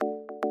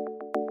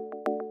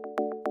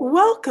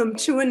Welcome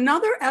to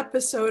another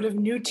episode of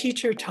New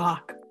Teacher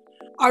Talk.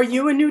 Are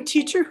you a new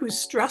teacher who's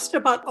stressed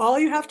about all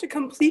you have to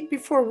complete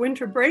before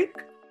winter break?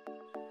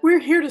 We're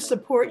here to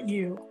support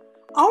you.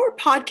 Our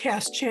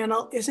podcast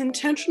channel is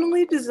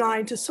intentionally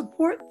designed to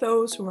support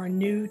those who are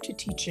new to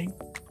teaching.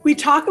 We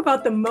talk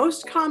about the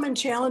most common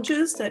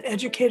challenges that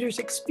educators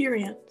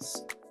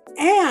experience.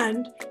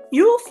 And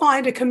you will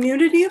find a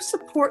community of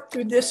support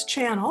through this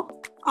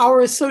channel,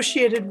 our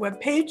associated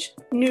webpage,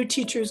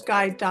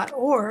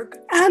 newteachersguide.org,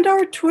 and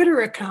our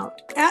Twitter account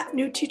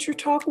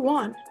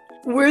 @NewTeacherTalk1.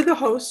 We're the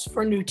hosts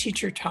for New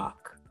Teacher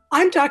Talk.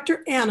 I'm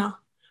Dr. Anna.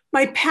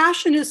 My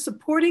passion is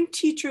supporting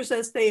teachers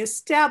as they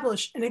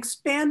establish and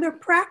expand their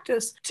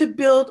practice to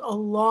build a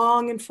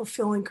long and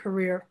fulfilling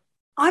career.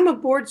 I'm a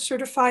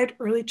board-certified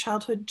early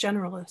childhood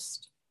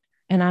generalist.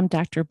 And I'm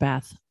Dr.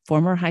 Beth,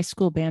 former high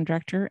school band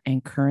director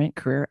and current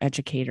career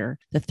educator.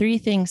 The three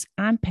things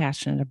I'm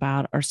passionate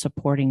about are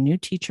supporting new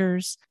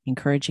teachers,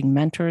 encouraging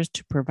mentors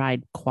to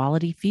provide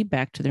quality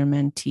feedback to their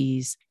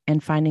mentees,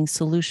 and finding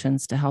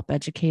solutions to help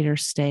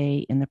educators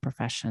stay in the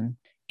profession.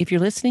 If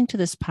you're listening to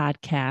this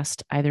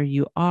podcast, either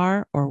you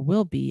are or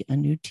will be a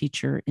new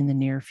teacher in the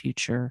near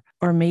future,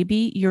 or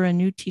maybe you're a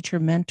new teacher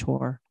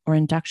mentor or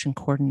induction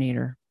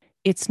coordinator.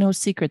 It's no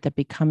secret that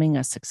becoming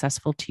a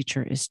successful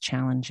teacher is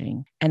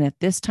challenging. And at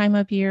this time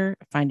of year,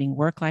 finding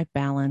work-life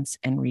balance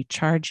and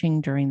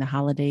recharging during the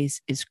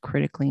holidays is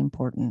critically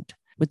important.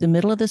 With the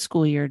middle of the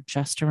school year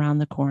just around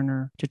the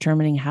corner,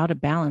 determining how to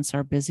balance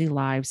our busy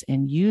lives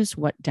and use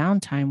what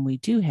downtime we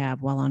do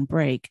have while on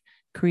break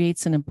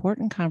creates an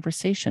important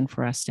conversation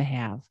for us to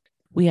have.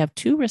 We have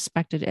two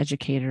respected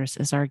educators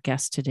as our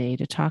guests today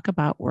to talk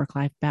about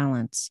work-life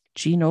balance,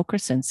 Jean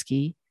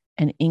Okrasinski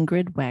and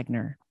Ingrid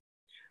Wagner.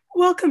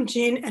 Welcome,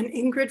 Jean and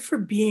Ingrid, for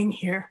being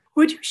here.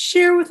 Would you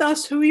share with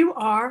us who you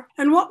are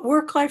and what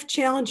work-life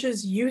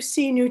challenges you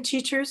see new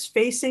teachers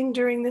facing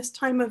during this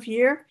time of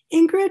year?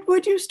 Ingrid,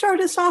 would you start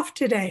us off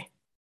today?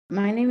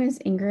 My name is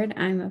Ingrid.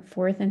 I'm a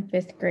 4th and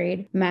 5th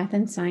grade math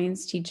and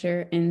science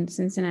teacher in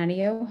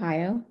Cincinnati,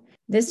 Ohio.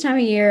 This time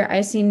of year,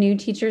 I see new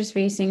teachers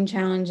facing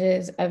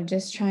challenges of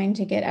just trying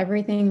to get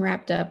everything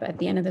wrapped up at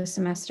the end of the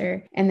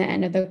semester and the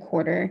end of the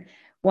quarter,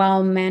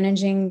 while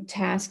managing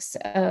tasks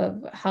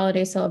of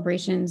holiday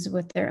celebrations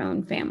with their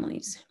own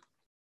families.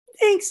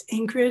 Thanks,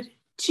 Ingrid.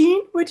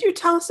 Jean, would you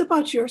tell us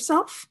about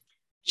yourself?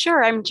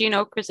 Sure, I'm Jean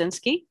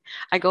Okrasinski.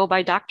 I go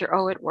by Dr.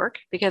 O at work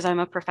because I'm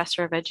a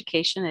professor of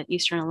education at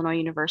Eastern Illinois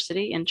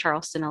University in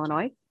Charleston,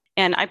 Illinois.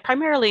 And I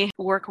primarily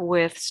work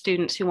with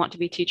students who want to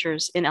be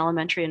teachers in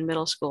elementary and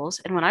middle schools.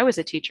 And when I was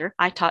a teacher,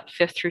 I taught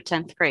 5th through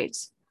 10th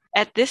grades.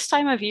 At this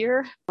time of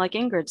year, like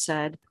Ingrid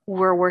said,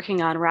 we're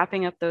working on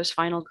wrapping up those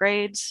final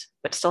grades,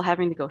 but still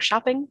having to go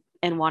shopping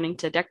and wanting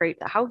to decorate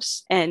the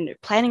house and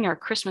planning our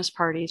Christmas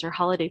parties or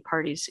holiday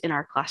parties in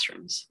our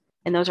classrooms.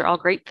 And those are all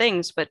great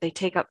things, but they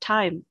take up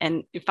time,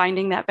 and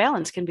finding that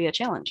balance can be a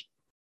challenge.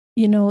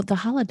 You know, the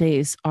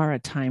holidays are a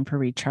time for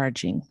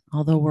recharging,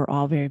 although we're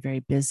all very,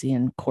 very busy.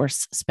 And of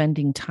course,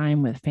 spending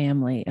time with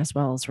family as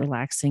well as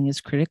relaxing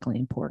is critically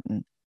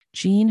important.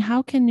 Jean,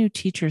 how can new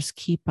teachers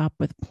keep up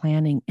with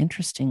planning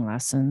interesting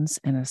lessons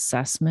and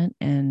assessment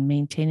and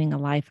maintaining a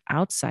life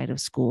outside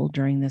of school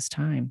during this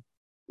time?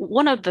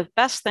 One of the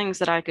best things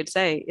that I could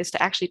say is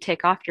to actually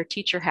take off your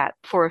teacher hat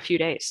for a few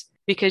days,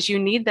 because you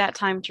need that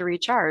time to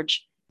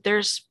recharge.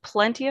 There's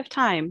plenty of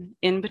time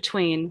in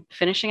between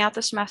finishing out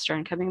the semester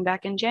and coming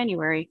back in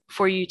January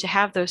for you to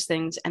have those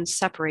things and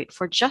separate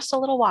for just a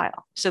little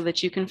while so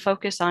that you can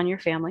focus on your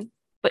family.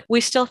 But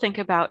we still think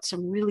about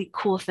some really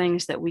cool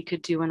things that we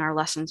could do in our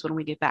lessons when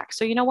we get back.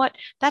 So you know what?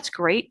 That's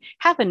great.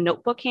 Have a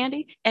notebook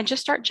handy and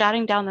just start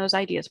jotting down those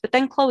ideas, but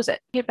then close it.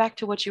 Get back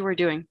to what you were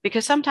doing,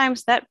 because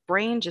sometimes that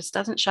brain just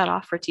doesn't shut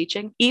off for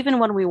teaching, even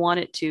when we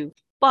want it to,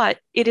 but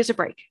it is a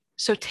break.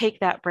 So take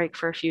that break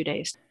for a few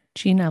days.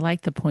 Jean, I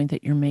like the point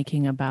that you're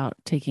making about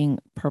taking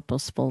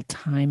purposeful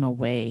time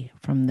away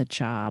from the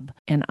job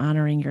and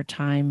honoring your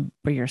time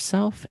for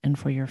yourself and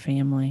for your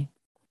family.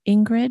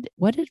 Ingrid,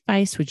 what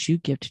advice would you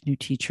give to new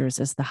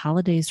teachers as the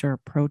holidays are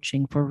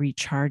approaching for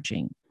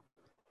recharging?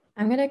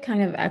 I'm going to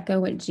kind of echo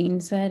what Jean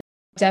said.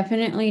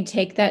 Definitely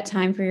take that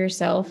time for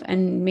yourself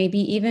and maybe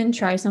even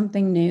try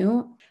something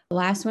new.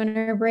 Last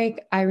winter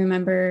break, I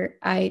remember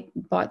I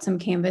bought some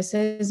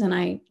canvases and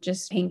I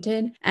just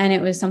painted, and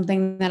it was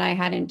something that I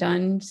hadn't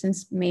done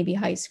since maybe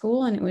high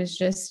school. And it was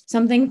just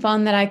something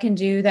fun that I can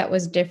do that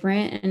was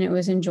different, and it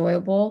was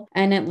enjoyable.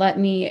 And it let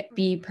me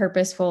be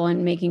purposeful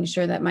in making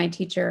sure that my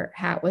teacher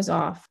hat was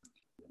off.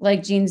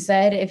 Like Jean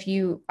said,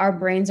 our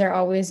brains are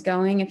always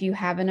going. If you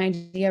have an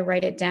idea,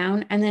 write it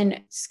down and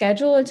then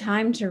schedule a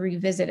time to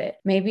revisit it.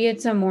 Maybe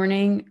it's a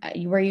morning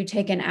where you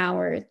take an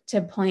hour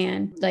to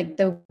plan, like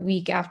the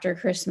week after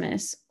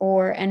Christmas,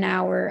 or an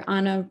hour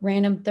on a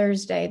random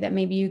Thursday that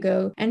maybe you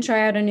go and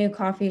try out a new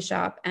coffee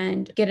shop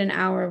and get an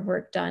hour of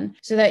work done,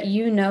 so that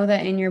you know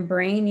that in your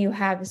brain you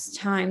have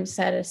time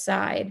set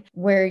aside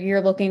where you're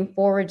looking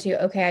forward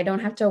to, okay, I don't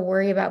have to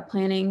worry about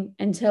planning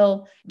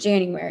until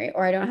January,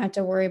 or I don't have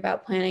to worry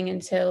about planning planning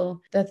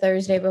until the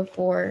Thursday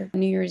before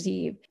New Year's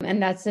Eve.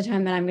 And that's the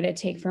time that I'm going to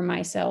take for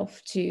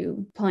myself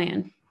to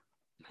plan.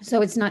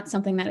 So it's not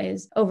something that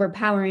is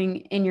overpowering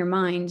in your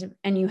mind,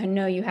 and you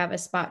know you have a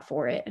spot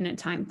for it and a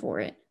time for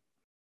it.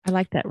 I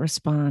like that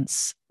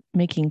response.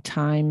 Making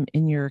time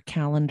in your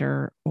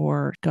calendar,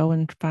 or go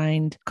and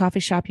find a coffee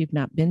shop you've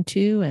not been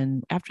to.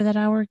 And after that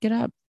hour, get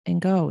up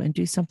and go and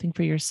do something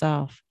for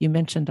yourself. You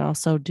mentioned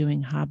also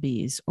doing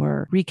hobbies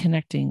or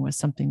reconnecting with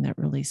something that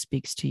really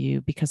speaks to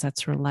you, because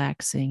that's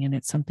relaxing and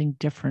it's something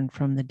different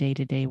from the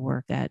day-to-day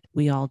work that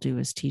we all do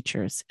as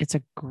teachers. It's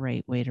a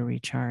great way to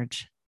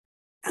recharge.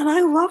 And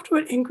I loved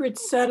what Ingrid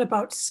said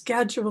about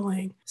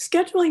scheduling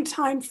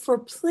time for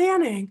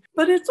planning,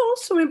 but it's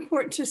also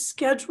important to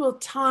schedule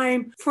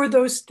time for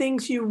those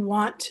things you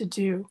want to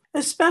do,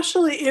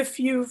 especially if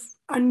you've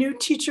a new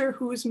teacher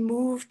who's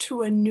moved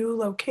to a new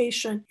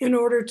location in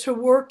order to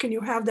work and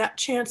you have that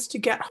chance to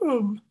get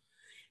home.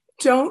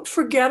 Don't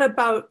forget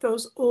about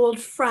those old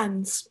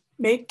friends.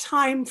 Make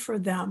time for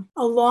them,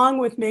 along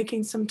with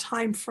making some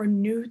time for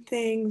new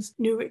things,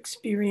 new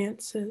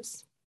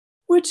experiences.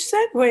 Which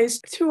segues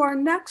to our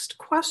next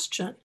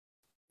question.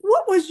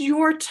 What was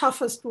your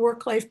toughest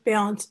work-life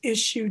balance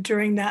issue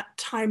during that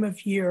time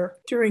of year,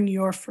 during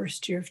your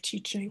first year of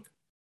teaching?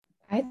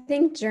 I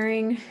think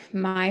during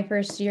my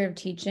first year of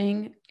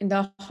teaching,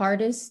 the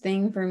hardest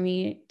thing for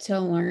me to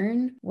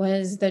learn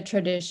was the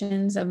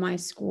traditions of my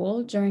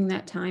school during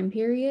that time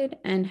period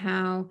and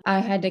how I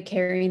had to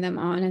carry them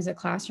on as a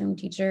classroom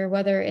teacher,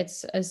 whether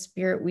it's a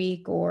spirit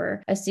week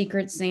or a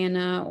secret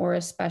Santa or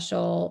a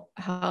special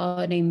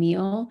holiday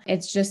meal.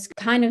 It's just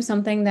kind of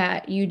something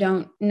that you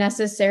don't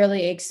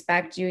necessarily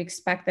expect. You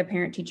expect the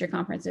parent-teacher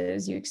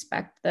conferences, you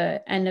expect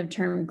the end of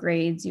term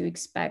grades, you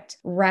expect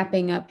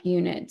wrapping up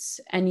units,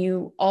 and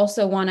you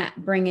also want to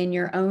bring in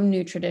your own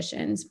new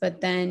traditions, but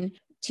then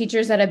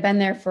teachers that have been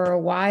there for a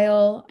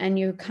while and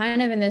you're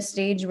kind of in this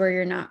stage where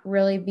you're not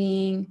really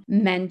being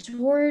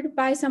mentored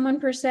by someone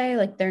per se,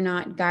 like they're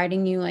not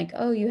guiding you like,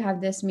 oh, you have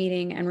this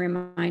meeting and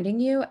reminding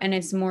you. And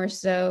it's more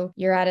so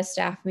you're at a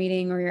staff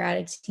meeting or you're at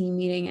a team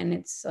meeting and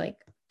it's like,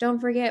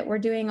 don't forget, we're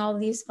doing all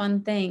these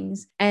fun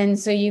things. And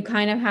so you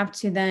kind of have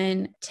to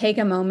then take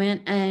a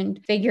moment and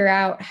figure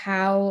out,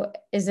 how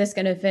is this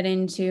going to fit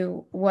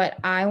into what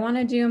I want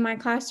to do in my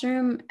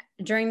classroom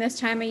during this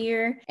time of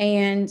year?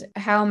 And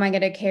how am I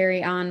going to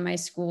carry on my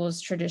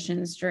school's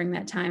traditions during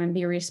that time and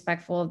be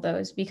respectful of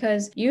those?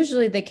 Because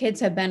usually the kids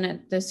have been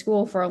at the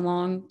school for a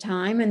long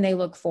time and they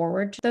look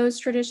forward to those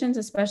traditions,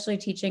 especially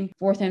teaching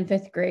 4th and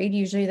 5th grade.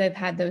 Usually they've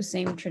had those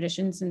same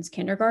traditions since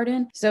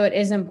kindergarten. So it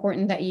is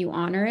important that you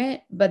honor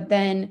it, but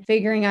then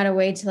figuring out a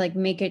way to like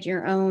make it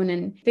your own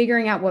and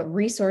figuring out what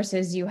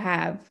resources you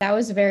have. That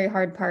was a very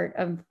hard part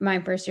of my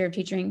first year of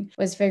teaching,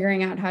 was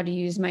figuring out how to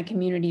use my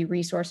community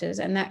resources.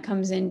 And that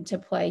comes into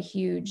play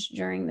huge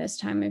during this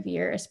time of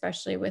year,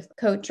 especially with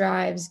coat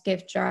drives,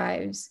 gift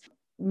drives,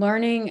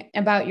 learning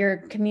about your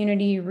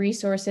community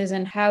resources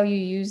and how you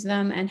use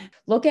them, and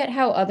look at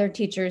how other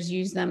teachers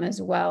use them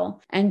as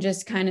well. And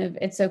just kind of,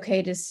 it's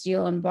okay to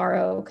steal and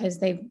borrow because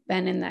they've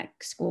been in that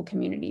school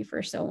community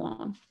for so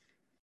long.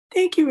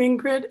 Thank you,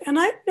 Ingrid. And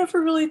I've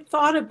never really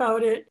thought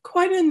about it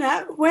quite in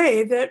that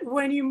way, that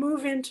when you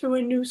move into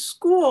a new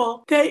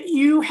school, that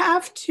you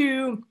have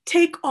to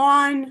take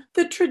on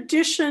the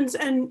traditions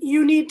and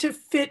you need to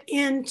fit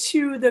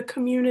into the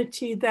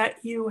community that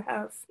you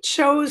have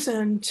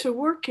chosen to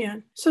work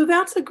in. So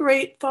that's a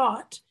great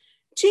thought.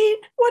 Jean,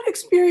 what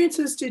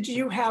experiences did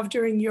you have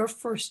during your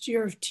first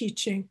year of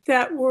teaching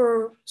that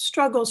were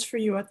struggles for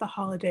you at the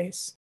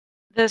holidays?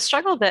 The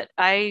struggle that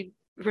I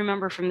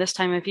remember from this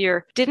time of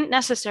year didn't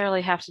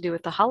necessarily have to do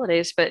with the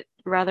holidays, but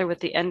rather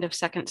with the end of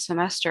second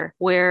semester,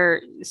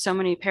 where so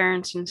many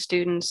parents and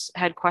students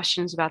had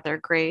questions about their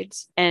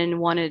grades and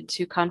wanted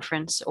to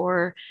conference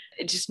or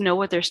just know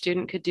what their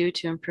student could do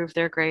to improve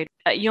their grade.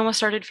 You almost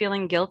started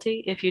feeling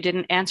guilty if you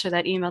didn't answer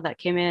that email that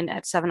came in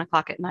at 7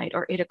 o'clock at night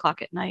or 8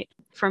 o'clock at night.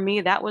 For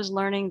me, that was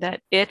learning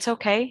that it's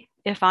okay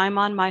if I'm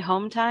on my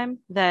home time,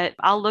 that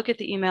I'll look at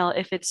the email.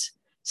 If it's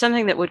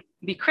something that would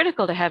be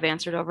critical to have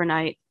answered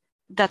overnight,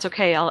 that's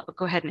okay. I'll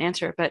go ahead and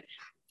answer it. But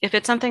if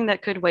it's something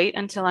that could wait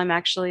until I'm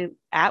actually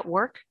at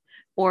work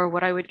or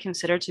what I would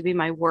consider to be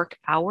my work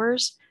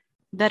hours,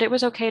 that it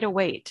was okay to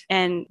wait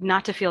and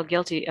not to feel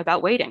guilty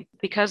about waiting,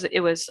 because it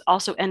was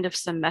also end of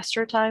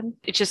semester time.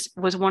 It just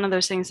was one of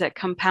those things that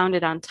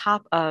compounded on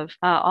top of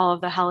all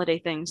of the holiday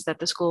things that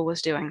the school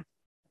was doing.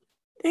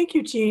 Thank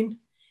you, Jean.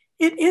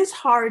 It is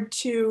hard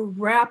to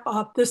wrap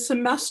up the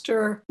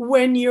semester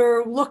when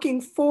you're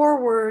looking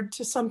forward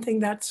to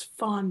something that's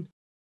fun.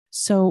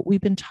 So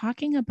we've been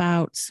talking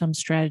about some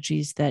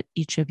strategies that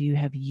each of you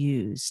have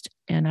used,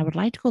 and I would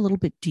like to go a little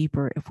bit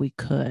deeper if we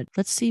could.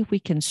 Let's see if we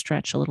can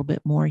stretch a little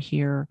bit more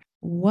here.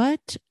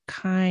 What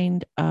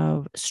kind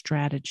of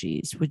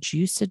strategies would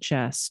you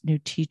suggest new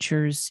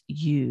teachers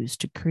use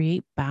to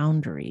create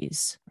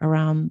boundaries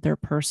around their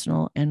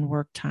personal and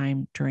work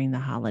time during the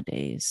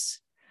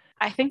holidays?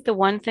 I think the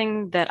one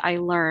thing that I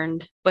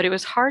learned, but it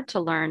was hard to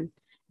learn,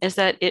 is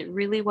that it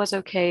really was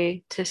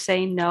okay to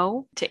say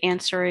no to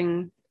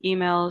answering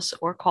emails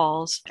or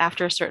calls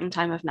after a certain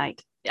time of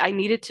night. I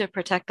needed to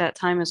protect that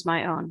time as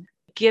my own.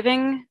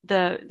 Giving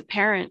the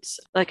parents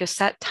like a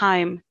set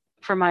time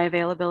for my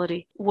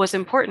availability was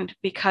important,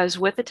 because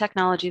with the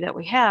technology that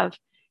we have,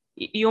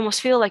 you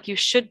almost feel like you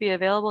should be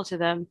available to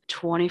them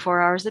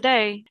 24 hours a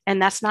day,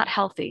 and that's not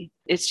healthy.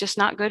 It's just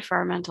not good for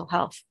our mental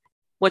health.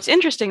 What's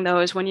interesting, though,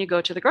 is when you go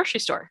to the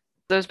grocery store,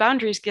 those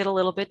boundaries get a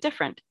little bit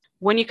different.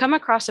 When you come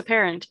across a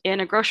parent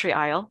in a grocery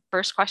aisle,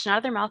 first question out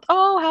of their mouth,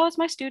 "Oh, how is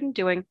my student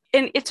doing?"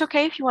 And it's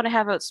okay if you want to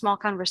have a small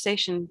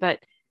conversation, but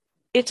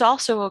it's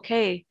also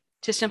okay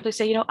to simply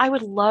say, I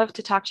would love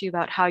to talk to you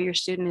about how your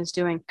student is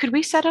doing. Could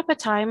we set up a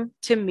time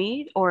to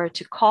meet or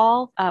to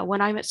call when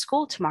I'm at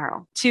school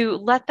tomorrow, to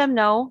let them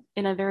know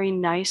in a very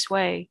nice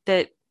way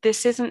that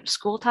this isn't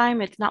school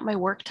time. It's not my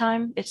work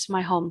time. It's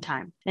my home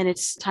time. And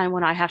it's time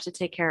when I have to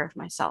take care of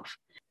myself.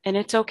 And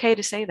it's okay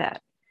to say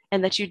that.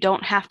 And that you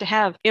don't have to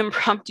have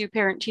impromptu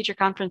parent-teacher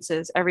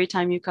conferences every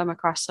time you come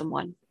across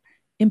someone.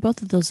 In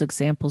both of those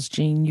examples,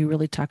 Jean, you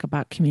really talk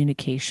about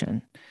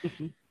communication.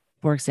 Mm-hmm.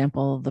 For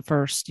example, the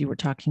first, you were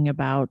talking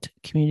about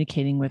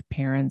communicating with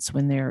parents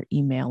when they're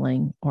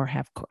emailing or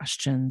have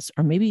questions,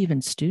 or maybe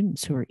even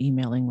students who are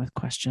emailing with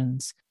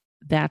questions.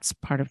 That's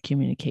part of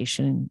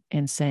communication,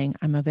 and saying,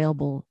 I'm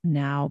available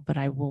now, but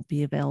I will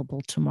be available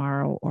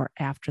tomorrow or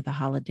after the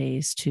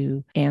holidays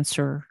to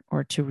answer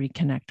or to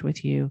reconnect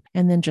with you.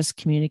 And then just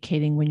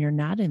communicating when you're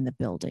not in the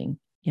building.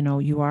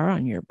 You are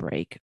on your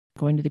break.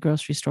 Going to the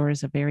grocery store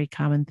is a very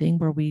common thing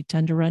where we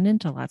tend to run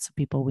into lots of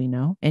people we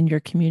know, and you're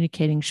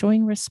communicating,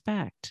 showing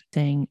respect,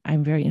 saying,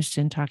 I'm very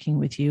interested in talking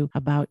with you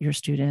about your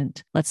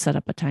student. Let's set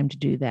up a time to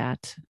do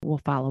that.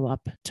 We'll follow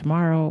up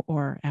tomorrow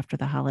or after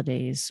the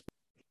holidays.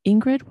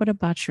 Ingrid, what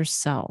about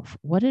yourself?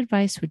 What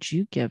advice would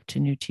you give to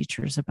new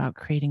teachers about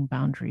creating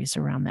boundaries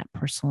around that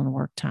personal and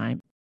work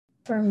time?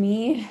 For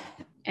me,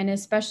 and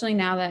especially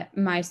now that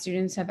my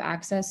students have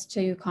access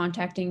to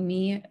contacting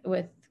me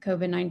with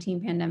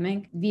COVID-19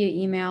 pandemic via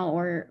email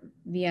or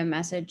via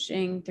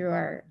messaging through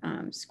our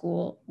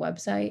school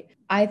website,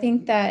 I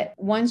think that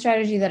one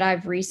strategy that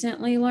I've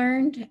recently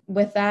learned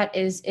with that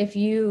is, if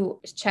you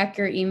check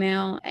your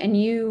email and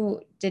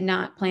you did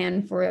not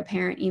plan for a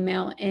parent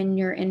email in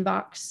your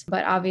inbox,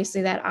 but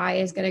obviously that eye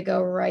is going to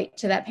go right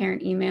to that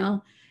parent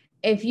email.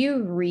 If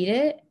you read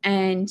it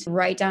and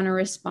write down a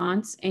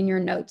response in your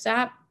notes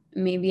app,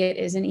 maybe it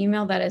is an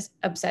email that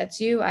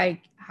upsets you,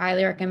 I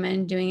highly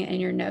recommend doing it in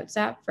your notes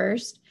app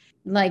first,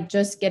 like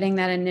just getting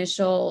that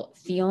initial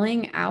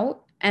feeling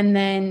out. And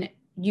then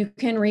you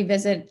can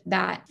revisit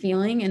that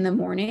feeling in the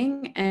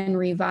morning and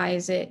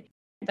revise it.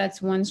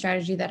 That's one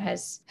strategy that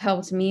has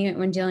helped me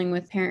when dealing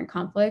with parent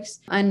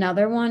conflicts.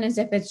 Another one is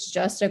if it's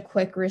just a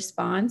quick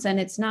response and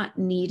it's not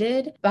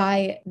needed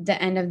by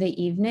the end of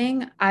the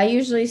evening, I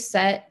usually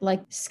set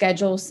like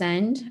schedule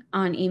send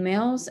on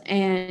emails,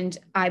 and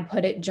I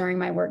put it during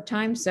my work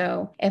time.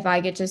 So if I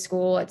get to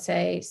school at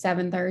say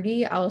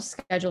 7:30, I'll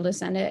schedule to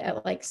send it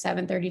at like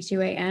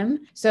 7:32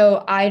 a.m.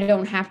 So I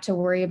don't have to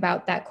worry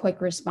about that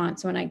quick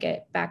response when I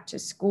get back to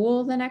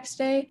school the next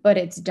day, but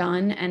it's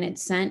done and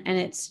it's sent, and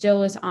it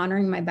still is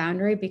honoring my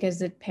boundary, because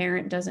the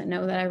parent doesn't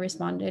know that I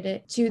responded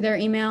it to their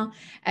email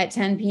at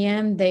 10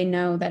 p.m. They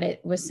know that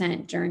it was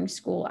sent during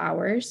school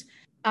hours.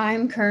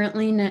 I'm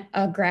currently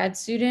a grad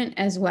student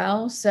as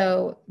well,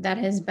 so that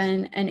has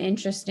been an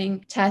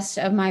interesting test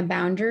of my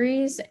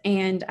boundaries.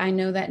 And I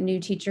know that new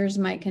teachers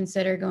might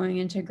consider going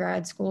into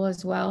grad school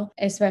as well,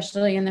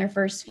 especially in their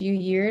first few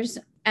years.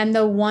 And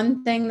the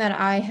one thing that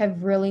I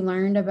have really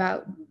learned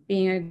about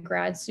being a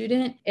grad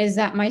student is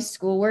that my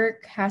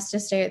schoolwork has to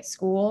stay at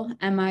school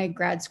and my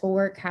grad school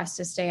work has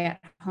to stay at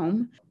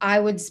home. I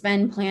would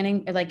spend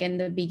planning, like in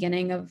the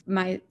beginning of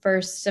my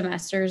first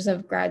semesters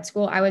of grad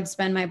school, I would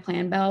spend my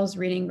plan bells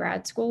reading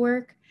grad school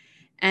work.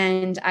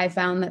 And I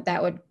found that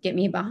that would get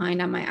me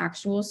behind on my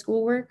actual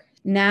schoolwork.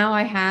 Now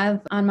I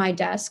have on my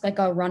desk like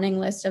a running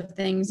list of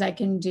things I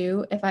can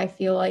do if I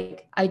feel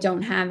like I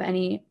don't have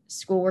any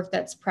schoolwork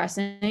that's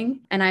pressing.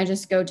 And I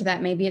just go to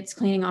that. Maybe it's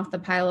cleaning off the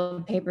pile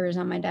of papers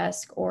on my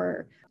desk,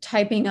 or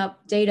typing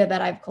up data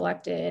that I've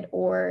collected,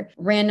 or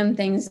random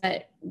things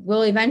that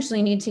will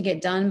eventually need to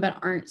get done but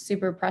aren't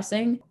super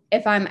pressing.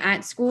 If I'm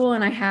at school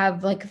and I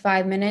have like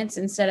 5 minutes,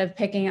 instead of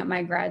picking up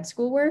my grad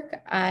school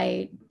work,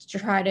 I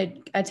try to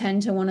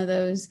attend to one of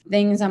those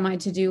things on my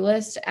to-do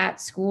list at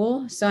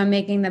school. So I'm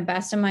making the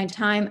best of my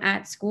time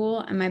at school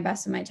and my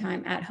best of my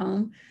time at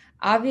home.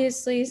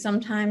 Obviously,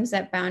 sometimes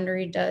that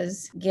boundary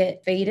does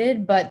get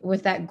faded, but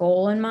with that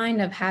goal in mind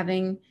of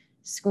having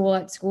school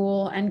at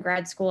school and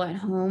grad school at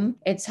home,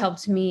 it's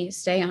helped me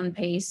stay on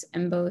pace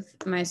in both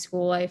my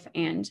school life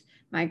and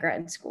my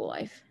grad school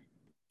life.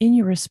 In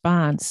your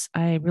response,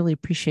 I really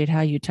appreciate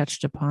how you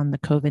touched upon the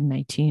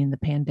COVID-19, the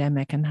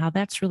pandemic, and how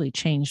that's really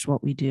changed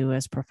what we do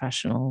as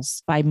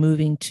professionals. By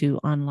moving to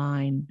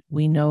online,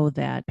 we know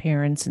that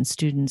parents and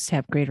students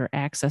have greater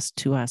access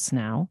to us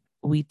now.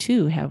 We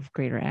too have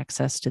greater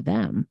access to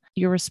them.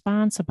 Your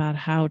response about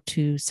how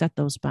to set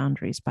those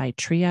boundaries by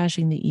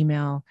triaging the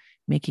email,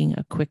 making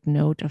a quick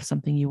note of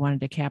something you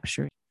wanted to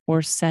capture,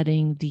 or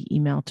setting the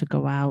email to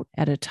go out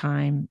at a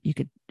time. You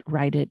could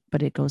write it,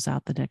 but it goes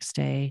out the next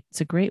day.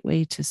 It's a great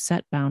way to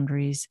set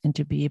boundaries and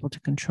to be able to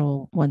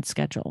control one's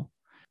schedule.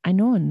 I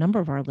know a number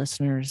of our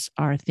listeners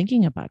are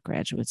thinking about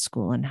graduate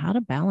school and how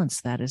to balance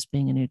that as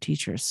being a new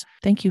teacher. So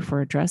thank you for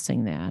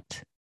addressing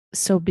that.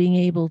 So being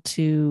able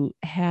to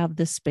have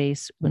the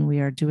space when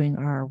we are doing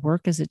our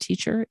work as a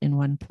teacher in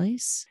one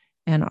place,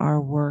 and our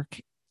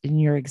work, in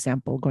your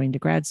example, going to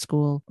grad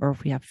school, or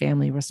if we have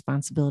family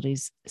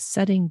responsibilities,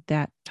 setting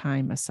that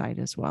time aside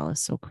as well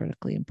is so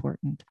critically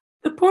important.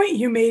 The point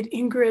you made,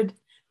 Ingrid,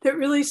 that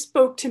really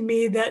spoke to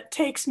me, that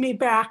takes me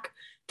back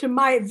to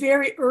my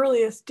very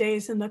earliest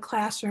days in the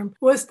classroom,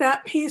 was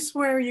that piece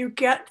where you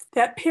get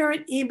that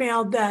parent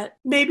email that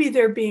maybe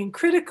they're being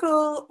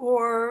critical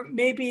or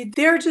maybe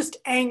they're just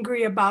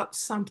angry about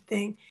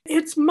something.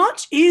 It's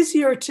much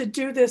easier to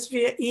do this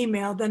via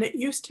email than it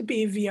used to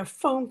be via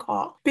phone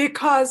call,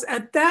 because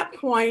at that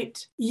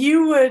point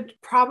you would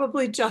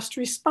probably just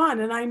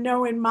respond. And I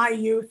know in my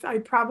youth, I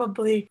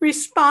probably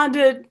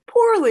responded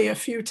poorly a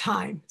few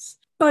times.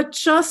 But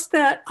just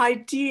that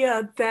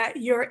idea that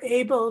you're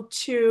able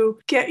to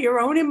get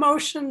your own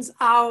emotions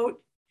out,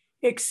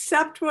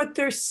 accept what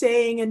they're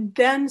saying, and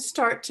then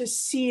start to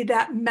see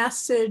that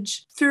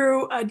message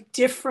through a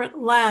different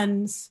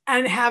lens,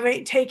 and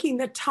taking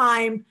the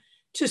time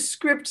to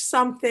script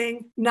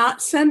something,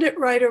 not send it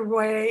right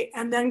away,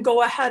 and then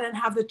go ahead and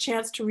have the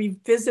chance to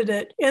revisit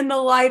it in the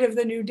light of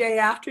the new day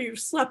after you've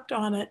slept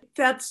on it.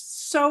 That's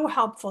so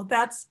helpful.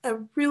 That's a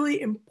really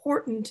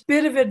important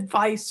bit of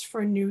advice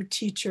for new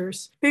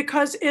teachers,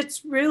 because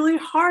it's really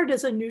hard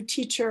as a new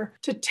teacher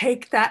to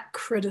take that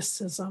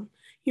criticism.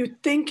 You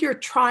think you're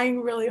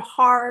trying really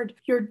hard,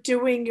 you're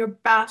doing your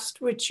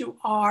best, which you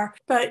are,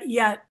 but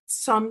yet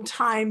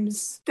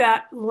sometimes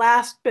that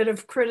last bit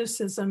of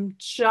criticism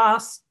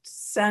just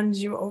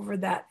sends you over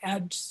that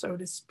edge, so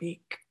to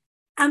speak.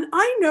 And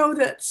I know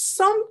that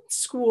some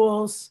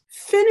schools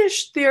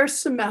finish their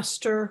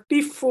semester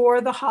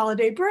before the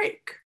holiday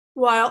break,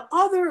 while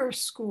other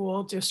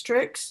school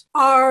districts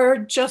are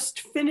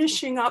just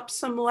finishing up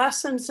some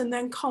lessons and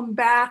then come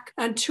back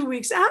and 2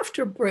 weeks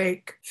after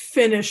break,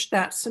 finish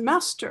that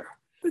semester.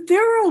 But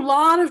there are a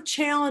lot of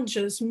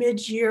challenges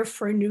mid-year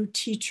for new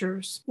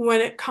teachers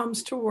when it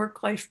comes to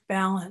work-life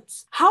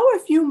balance. How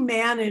have you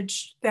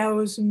managed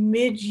those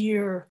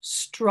mid-year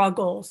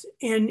struggles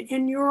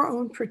in your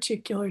own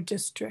particular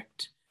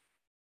district?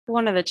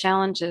 One of the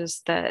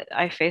challenges that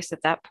I faced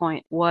at that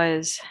point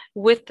was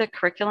with the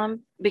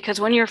curriculum,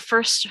 because when you're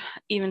first,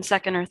 even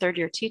second or third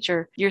year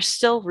teacher, you're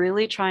still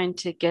really trying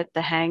to get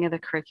the hang of the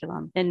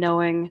curriculum and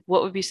knowing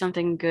what would be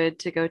something good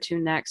to go to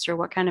next, or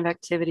what kind of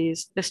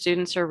activities the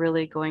students are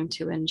really going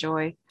to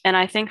enjoy. And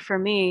I think for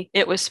me,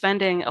 it was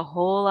spending a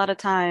whole lot of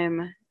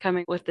time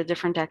coming with the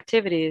different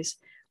activities.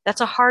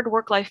 That's a hard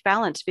work-life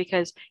balance,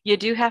 because you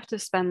do have to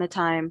spend the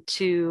time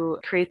to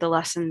create the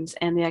lessons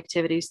and the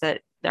activities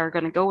that are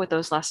going to go with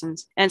those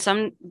lessons. And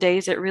some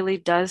days it really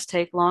does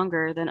take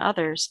longer than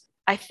others.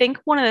 I think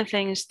one of the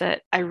things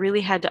that I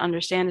really had to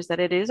understand is that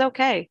it is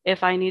okay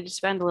if I need to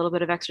spend a little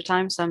bit of extra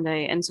time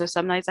someday. And so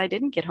some nights I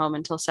didn't get home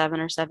until 7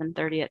 or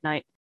 7:30 at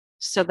night.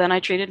 So then I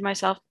treated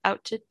myself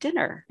out to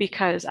dinner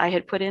because I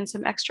had put in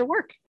some extra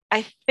work.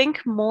 I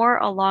think more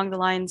along the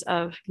lines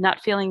of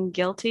not feeling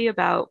guilty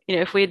about,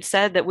 if we had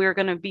said that we were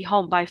going to be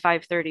home by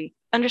 5:30,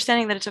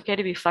 understanding that it's okay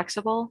to be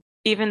flexible,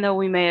 even though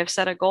we may have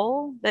set a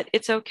goal, that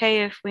it's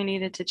okay if we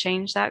needed to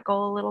change that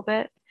goal a little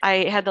bit.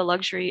 I had the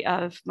luxury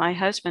of my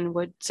husband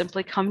would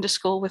simply come to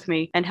school with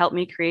me and help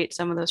me create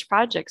some of those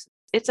projects.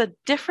 It's a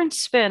different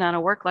spin on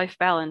a work-life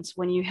balance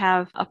when you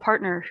have a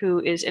partner who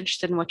is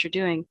interested in what you're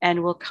doing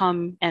and will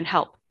come and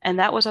help. And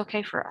that was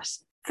okay for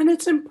us. And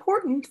it's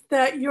important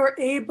that you're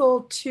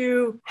able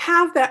to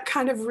have that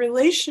kind of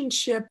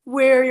relationship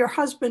where your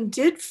husband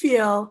did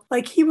feel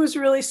like he was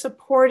really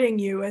supporting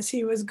you as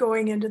he was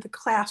going into the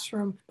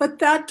classroom. But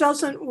that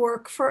doesn't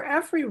work for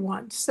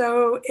everyone.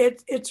 So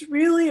it's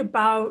really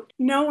about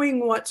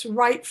knowing what's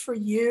right for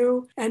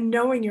you and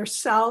knowing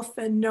yourself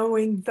and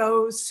knowing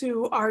those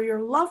who are your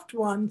loved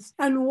ones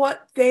and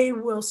what they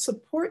will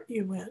support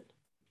you in.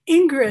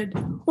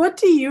 Ingrid, what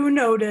do you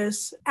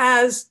notice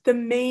as the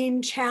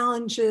main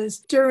challenges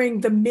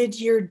during the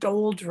mid-year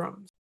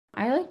doldrums?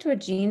 I liked what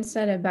Jean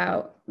said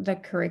about the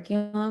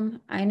curriculum.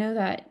 I know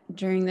that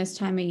during this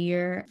time of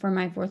year for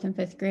my 4th and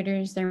 5th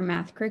graders, their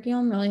math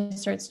curriculum really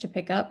starts to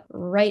pick up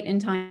right in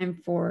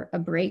time for a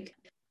break.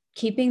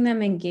 Keeping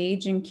them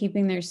engaged and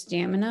keeping their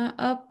stamina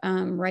up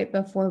right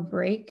before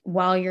break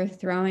while you're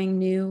throwing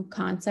new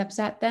concepts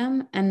at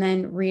them, and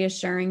then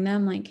reassuring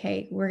them like,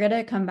 hey, we're going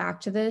to come back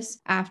to this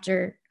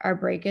after our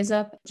break is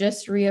up.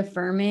 Just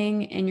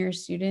reaffirming in your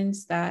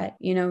students that,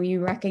 you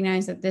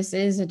recognize that this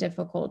is a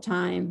difficult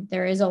time.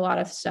 There is a lot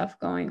of stuff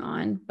going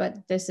on,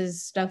 but this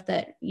is stuff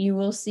that you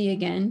will see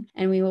again,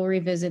 and we will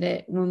revisit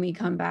it when we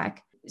come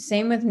back.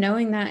 Same with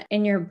knowing that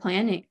in your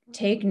planning,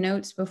 take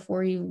notes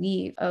before you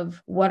leave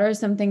of what are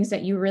some things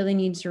that you really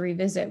need to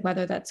revisit,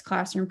 whether that's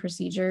classroom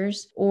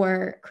procedures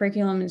or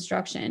curriculum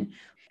instruction.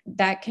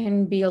 that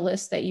can be a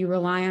list that you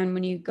rely on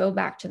when you go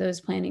back to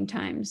those planning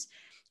times.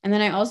 And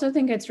then I also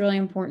think it's really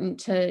important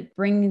to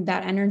bring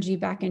that energy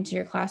back into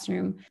your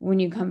classroom when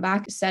you come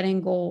back, setting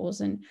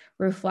goals and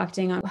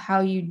reflecting on how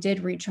you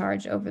did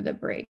recharge over the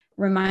break.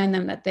 Remind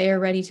them that they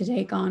are ready to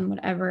take on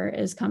whatever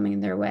is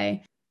coming their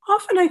way.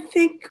 Often I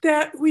think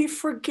that we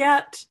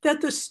forget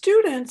that the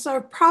students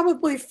are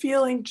probably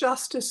feeling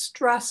just as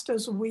stressed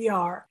as we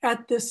are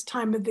at this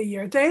time of the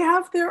year. They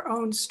have their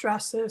own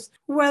stresses,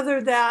 whether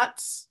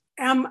that's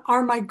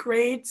are my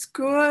grades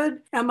good?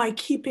 Am I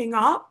keeping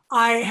up?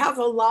 I have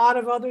a lot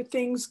of other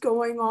things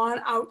going on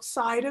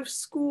outside of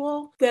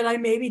school that I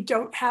maybe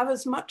don't have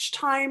as much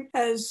time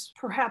as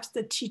perhaps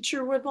the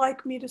teacher would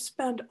like me to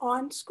spend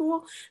on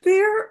school.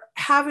 They're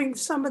having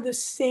some of the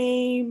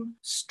same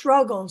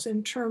struggles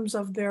in terms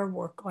of their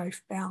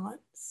work-life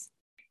balance.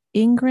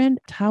 Ingrid,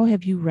 how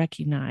have you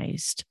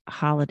recognized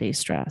holiday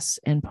stress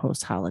and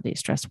post-holiday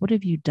stress? What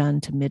have you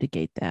done to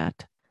mitigate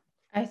that?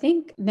 I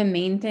think the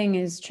main thing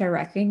is to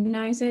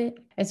recognize it.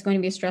 It's going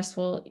to be a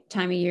stressful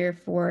time of year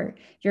for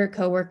your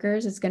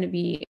coworkers. It's going to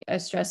be a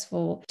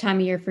stressful time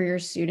of year for your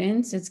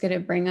students. It's going to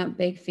bring up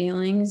big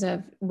feelings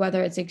of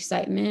whether it's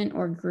excitement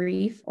or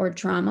grief or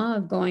trauma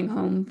of going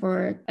home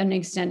for an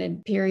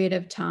extended period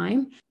of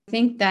time. I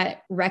think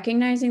that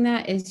recognizing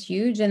that is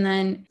huge, and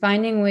then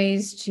finding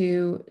ways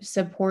to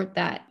support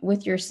that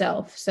with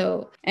yourself.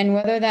 So, and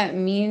whether that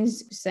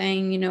means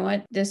saying, you know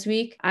what, this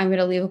week I'm going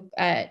to leave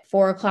at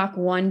 4:00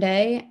 one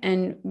day,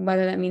 and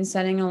whether that means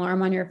setting an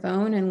alarm on your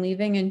phone and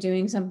leaving and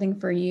doing something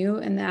for you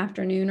in the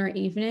afternoon or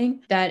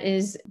evening, that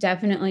is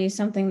definitely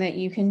something that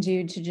you can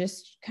do to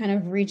just kind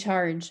of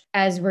recharge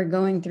as we're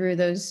going through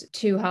those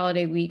 2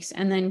 holiday weeks.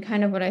 And then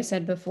kind of what I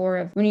said before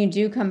of when you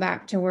do come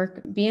back to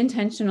work, be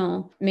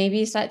intentional,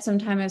 maybe set some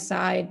time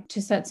aside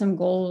to set some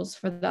goals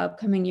for the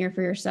upcoming year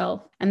for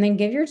yourself, and then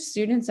give your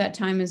students that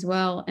time as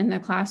well in the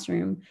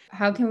classroom.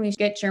 How can we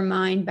get your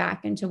mind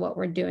back into what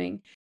we're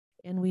doing?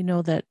 And we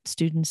know that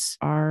students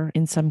are,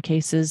 in some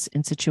cases,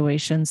 in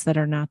situations that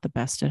are not the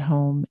best at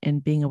home,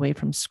 and being away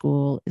from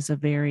school is a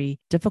very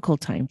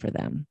difficult time for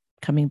them.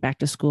 Coming back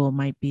to school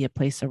might be a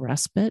place of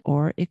respite,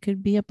 or it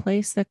could be a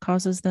place that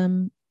causes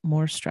them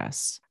more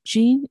stress.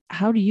 Jean,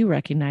 how do you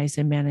recognize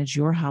and manage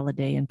your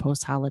holiday and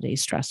post-holiday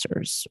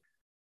stressors?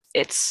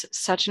 It's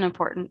such an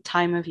important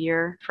time of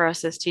year for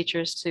us as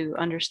teachers to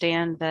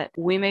understand that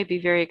we may be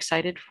very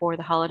excited for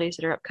the holidays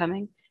that are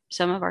upcoming.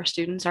 Some of our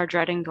students are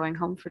dreading going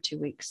home for 2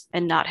 weeks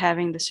and not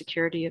having the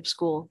security of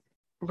school.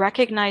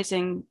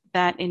 Recognizing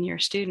that in your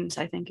students,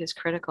 I think, is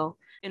critical.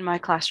 In my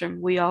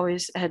classroom, we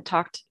always had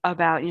talked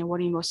about, what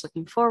are you most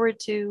looking forward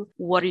to?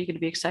 What are you going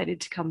to be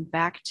excited to come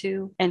back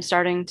to? And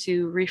starting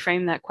to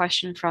reframe that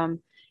question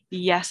from,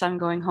 yes, I'm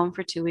going home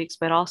for 2 weeks,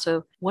 but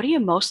also, what are you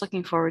most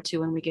looking forward to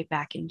when we get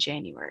back in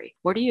January?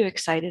 What are you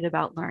excited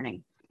about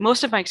learning?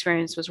 Most of my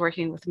experience was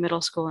working with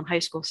middle school and high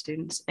school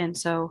students. And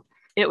so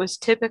it was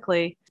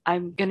typically,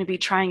 I'm going to be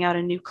trying out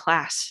a new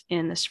class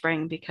in the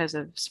spring because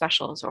of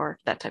specials or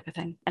that type of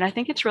thing. And I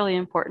think it's really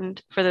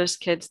important for those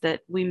kids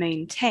that we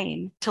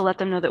maintain to let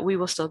them know that we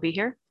will still be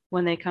here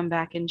when they come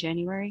back in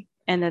January.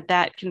 And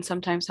that can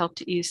sometimes help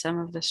to ease some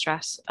of the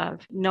stress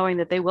of knowing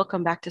that they will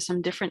come back to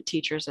some different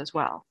teachers as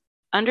well.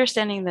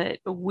 Understanding that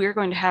we're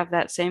going to have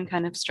that same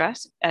kind of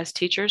stress as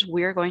teachers,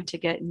 we're going to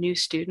get new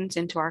students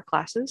into our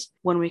classes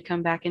when we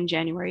come back in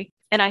January.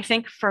 And I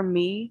think for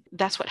me,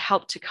 that's what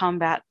helped to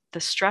combat the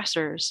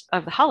stressors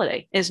of the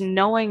holiday, is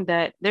knowing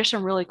that there's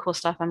some really cool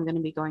stuff I'm going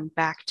to be going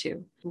back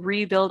to,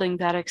 rebuilding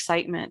that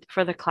excitement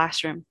for the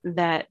classroom,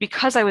 that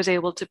because I was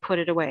able to put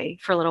it away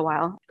for a little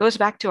while, goes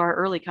back to our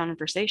early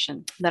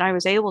conversation, that I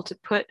was able to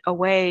put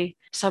away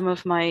some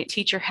of my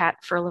teacher hat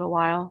for a little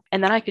while,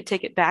 and then I could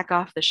take it back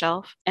off the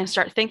shelf and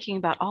start thinking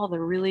about all the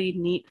really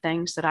neat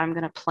things that I'm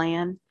going to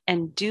plan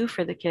and do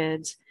for the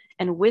kids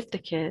and with the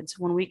kids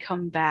when we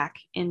come back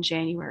in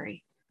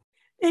January.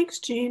 Thanks,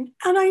 Jean.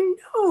 And I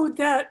know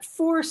that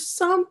for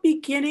some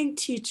beginning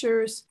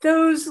teachers,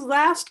 those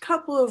last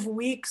couple of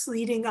weeks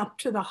leading up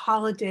to the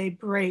holiday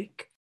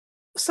break,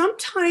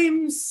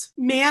 sometimes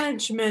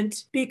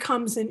management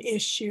becomes an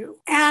issue.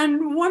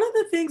 And one of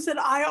the things that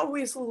I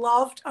always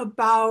loved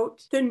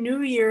about the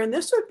new year, and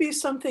this would be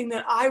something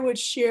that I would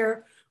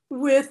share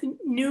with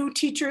new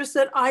teachers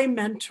that I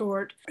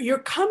mentored, you're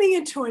coming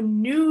into a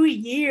new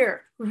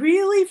year.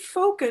 Really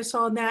focus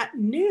on that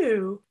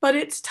new, but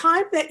it's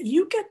time that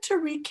you get to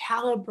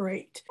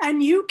recalibrate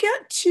and you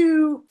get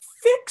to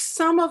fix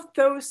some of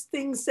those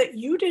things that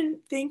you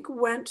didn't think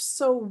went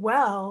so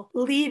well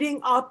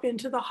leading up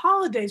into the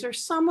holidays, or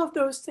some of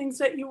those things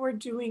that you were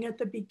doing at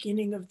the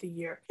beginning of the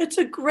year. It's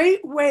a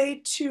great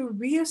way to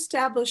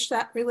reestablish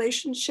that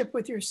relationship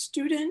with your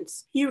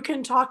students. You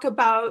can talk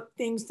about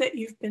things that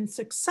you've been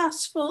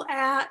successful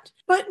at,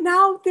 but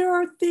now there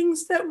are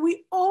things that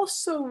we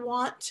also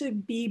want to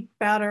be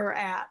better better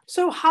at.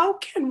 So how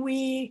can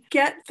we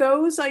get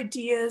those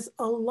ideas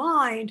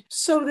aligned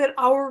so that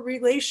our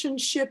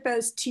relationship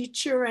as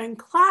teacher and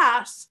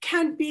class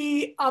can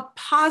be a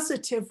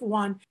positive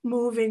one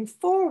moving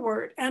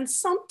forward? And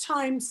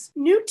sometimes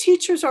new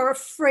teachers are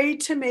afraid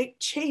to make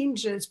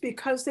changes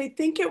because they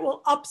think it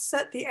will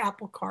upset the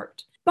apple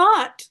cart.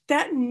 But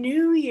that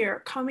new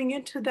year, coming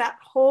into that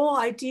whole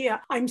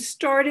idea, I'm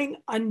starting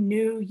a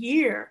new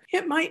year.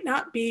 It might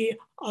not be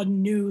a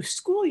new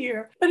school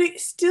year, but it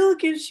still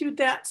gives you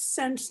that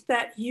sense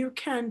that you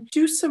can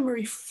do some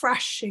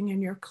refreshing in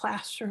your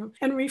classroom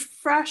and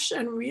refresh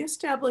and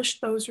reestablish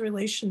those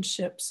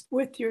relationships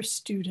with your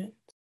students.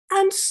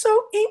 And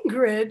so,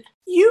 Ingrid,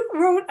 you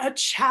wrote a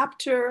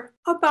chapter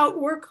about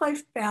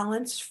work-life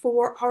balance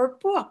for our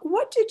book.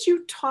 What did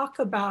you talk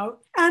about,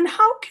 and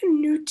how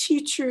can new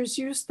teachers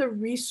use the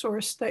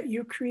resource that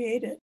you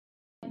created?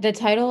 The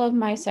title of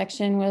my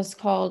section was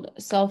called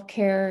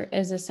Self-Care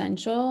is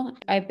Essential.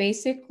 I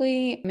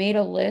basically made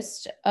a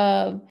list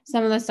of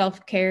some of the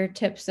self-care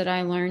tips that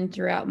I learned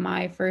throughout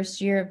my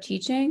first year of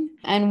teaching.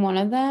 And one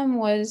of them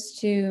was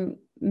to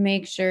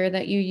make sure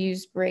that you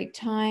use break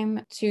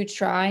time to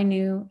try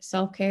new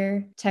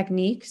self-care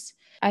techniques.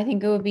 I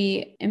think it would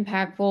be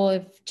impactful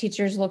if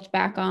teachers looked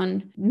back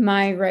on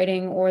my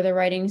writing or the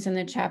writings in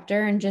the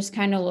chapter and just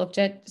kind of looked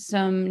at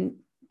some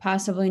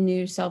possibly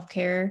new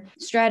self-care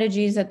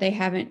strategies that they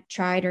haven't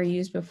tried or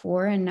used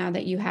before. And now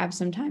that you have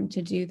some time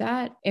to do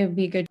that, it would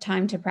be a good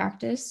time to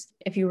practice.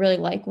 If you really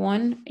like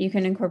one, you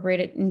can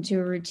incorporate it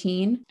into a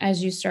routine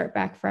as you start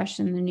back fresh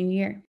in the new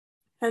year.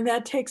 And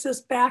that takes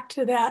us back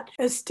to that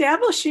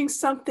establishing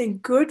something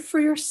good for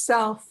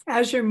yourself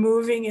as you're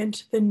moving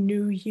into the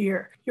new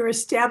year. You're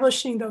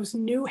establishing those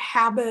new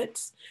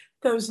habits,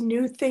 those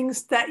new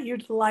things that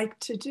you'd like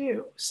to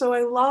do. So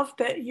I love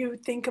that you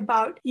think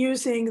about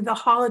using the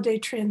holiday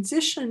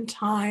transition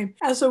time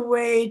as a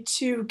way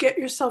to get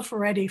yourself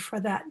ready for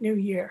that new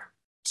year.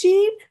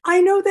 Jean,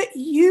 I know that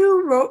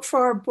you wrote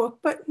for our book,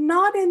 but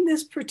not in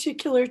this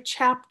particular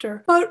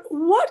chapter. But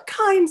what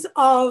kinds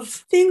of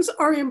things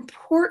are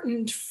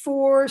important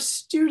for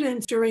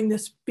students during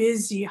this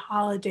busy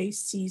holiday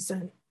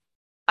season?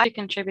 I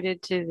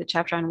contributed to the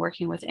chapter on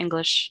working with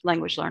English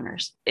language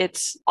learners.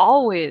 It's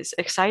always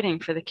exciting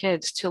for the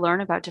kids to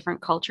learn about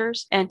different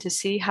cultures and to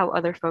see how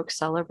other folks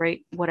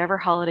celebrate whatever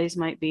holidays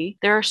might be.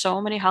 There are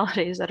so many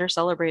holidays that are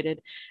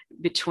celebrated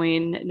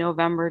between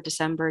November,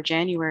 December,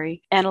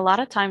 January. And a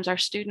lot of times our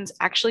students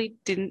actually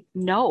didn't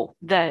know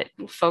that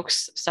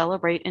folks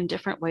celebrate in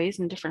different ways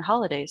and different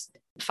holidays.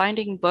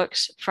 Finding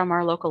books from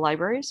our local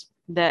libraries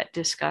that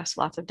discuss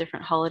lots of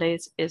different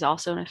holidays is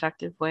also an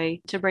effective way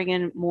to bring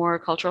in more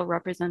cultural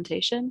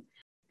representation.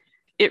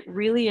 It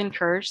really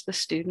encouraged the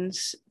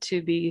students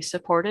to be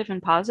supportive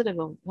and positive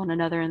of one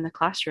another in the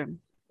classroom.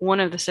 One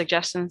of the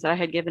suggestions that I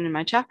had given in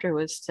my chapter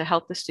was to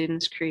help the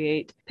students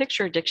create a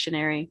picture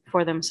dictionary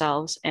for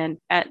themselves. And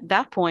at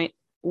that point,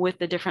 with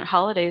the different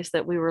holidays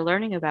that we were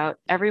learning about,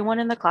 everyone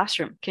in the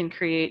classroom can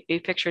create a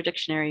picture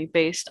dictionary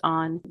based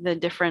on the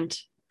different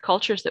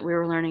cultures that we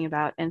were learning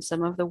about and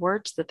some of the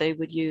words that they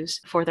would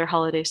use for their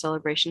holiday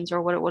celebrations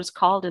or what it was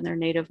called in their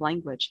native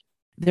language.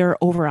 There are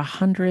over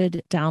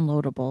 100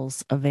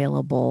 downloadables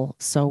available.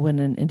 So when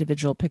an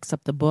individual picks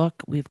up the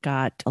book, we've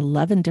got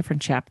 11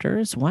 different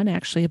chapters, one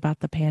actually about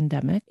the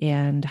pandemic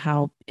and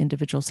how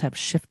individuals have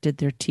shifted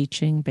their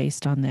teaching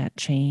based on that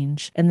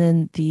change. And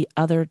then the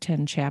other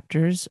 10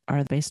 chapters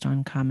are based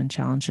on common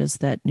challenges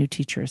that new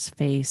teachers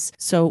face.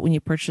 So when you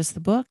purchase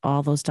the book,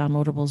 all those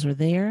downloadables are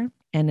there.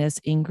 And as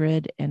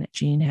Ingrid and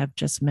Jean have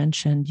just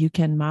mentioned, you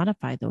can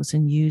modify those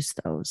and use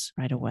those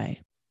right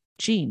away.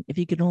 Jean, if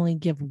you could only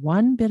give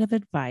one bit of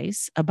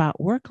advice about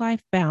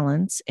work-life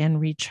balance and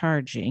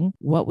recharging,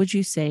 what would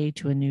you say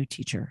to a new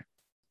teacher?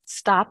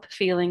 Stop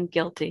feeling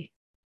guilty.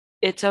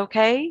 It's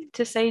okay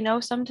to say no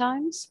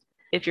sometimes.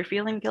 If you're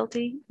feeling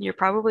guilty, you're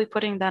probably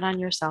putting that on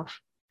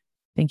yourself.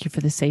 Thank you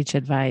for the sage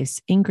advice.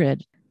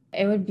 Ingrid.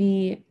 It would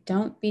be,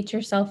 don't beat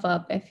yourself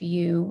up if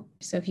you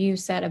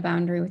set a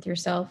boundary with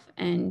yourself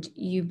and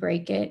you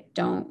break it,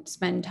 don't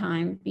spend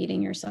time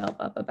beating yourself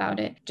up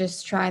about it.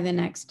 Just try the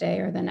next day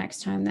or the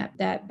next time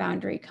that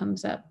boundary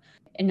comes up.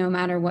 And no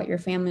matter what your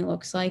family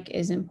looks like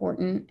is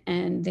important,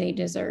 and they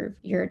deserve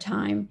your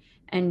time,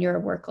 and your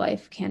work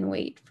life can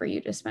wait for you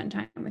to spend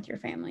time with your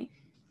family.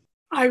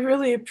 I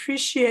really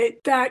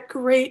appreciate that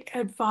great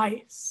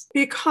advice,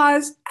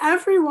 because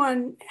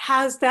everyone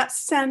has that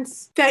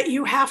sense that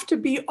you have to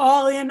be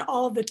all in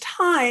all the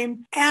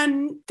time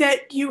and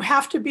that you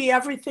have to be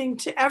everything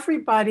to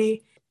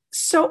everybody.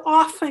 So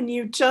often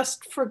you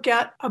just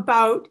forget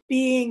about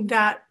being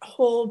that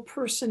whole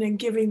person and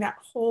giving that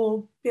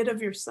whole bit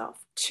of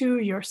yourself to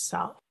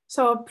yourself.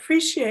 So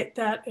appreciate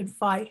that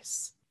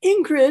advice.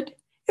 Ingrid,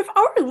 if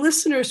our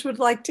listeners would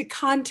like to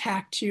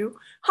contact you,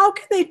 how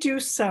can they do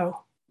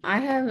so? I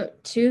have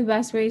two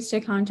best ways to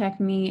contact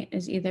me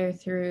is either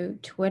through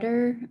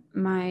Twitter.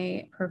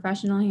 My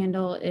professional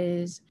handle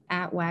is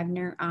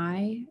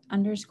 @WagnerI_.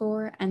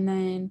 And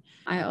then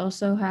I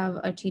also have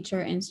a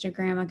teacher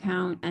Instagram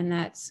account, and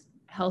that's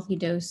Healthy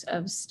Dose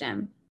of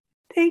STEM.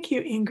 Thank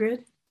you,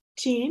 Ingrid.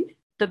 Jean?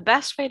 The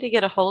best way to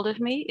get a hold of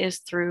me is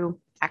through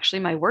actually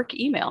my work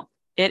email.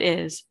 It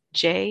is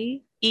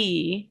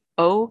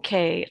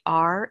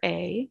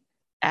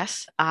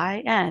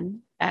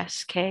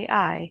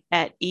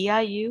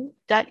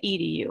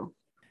jeokrasinski@eiu.edu.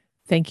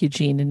 Thank you,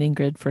 Jean and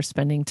Ingrid, for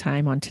spending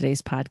time on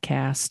today's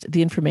podcast.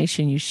 The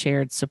information you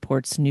shared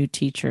supports new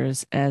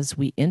teachers as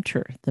we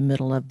enter the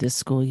middle of this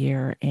school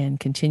year and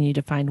continue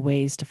to find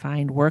ways to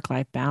find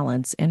work-life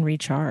balance and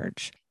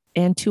recharge.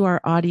 And to our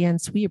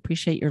audience, we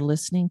appreciate your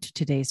listening to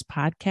today's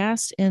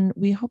podcast, and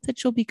we hope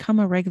that you'll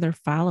become a regular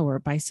follower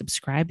by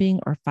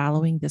subscribing or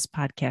following this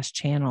podcast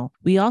channel.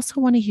 We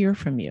also want to hear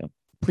from you.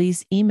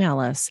 Please email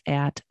us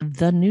at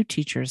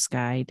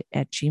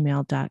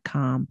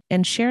thenewteachersguide@gmail.com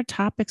and share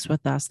topics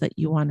with us that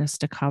you want us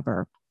to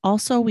cover.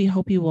 Also, we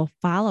hope you will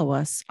follow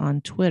us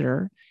on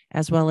Twitter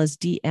as well as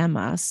DM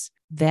us.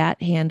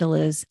 That handle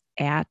is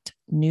at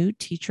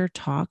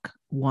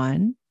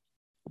NewTeacherTalk1.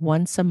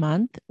 Once a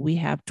month, we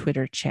have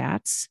Twitter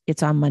chats.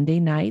 It's on Monday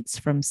nights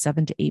from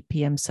 7 to 8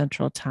 p.m.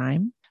 Central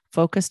Time,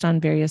 focused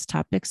on various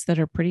topics that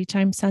are pretty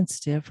time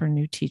sensitive for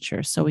new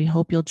teachers. So we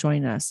hope you'll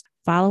join us.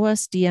 Follow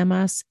us, DM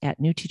us at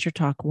New Teacher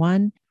Talk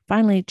 1.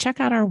 Finally,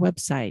 check out our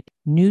website,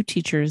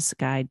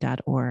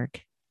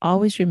 newteachersguide.org.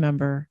 Always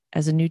remember,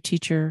 as a new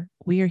teacher,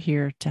 we are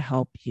here to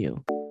help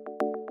you.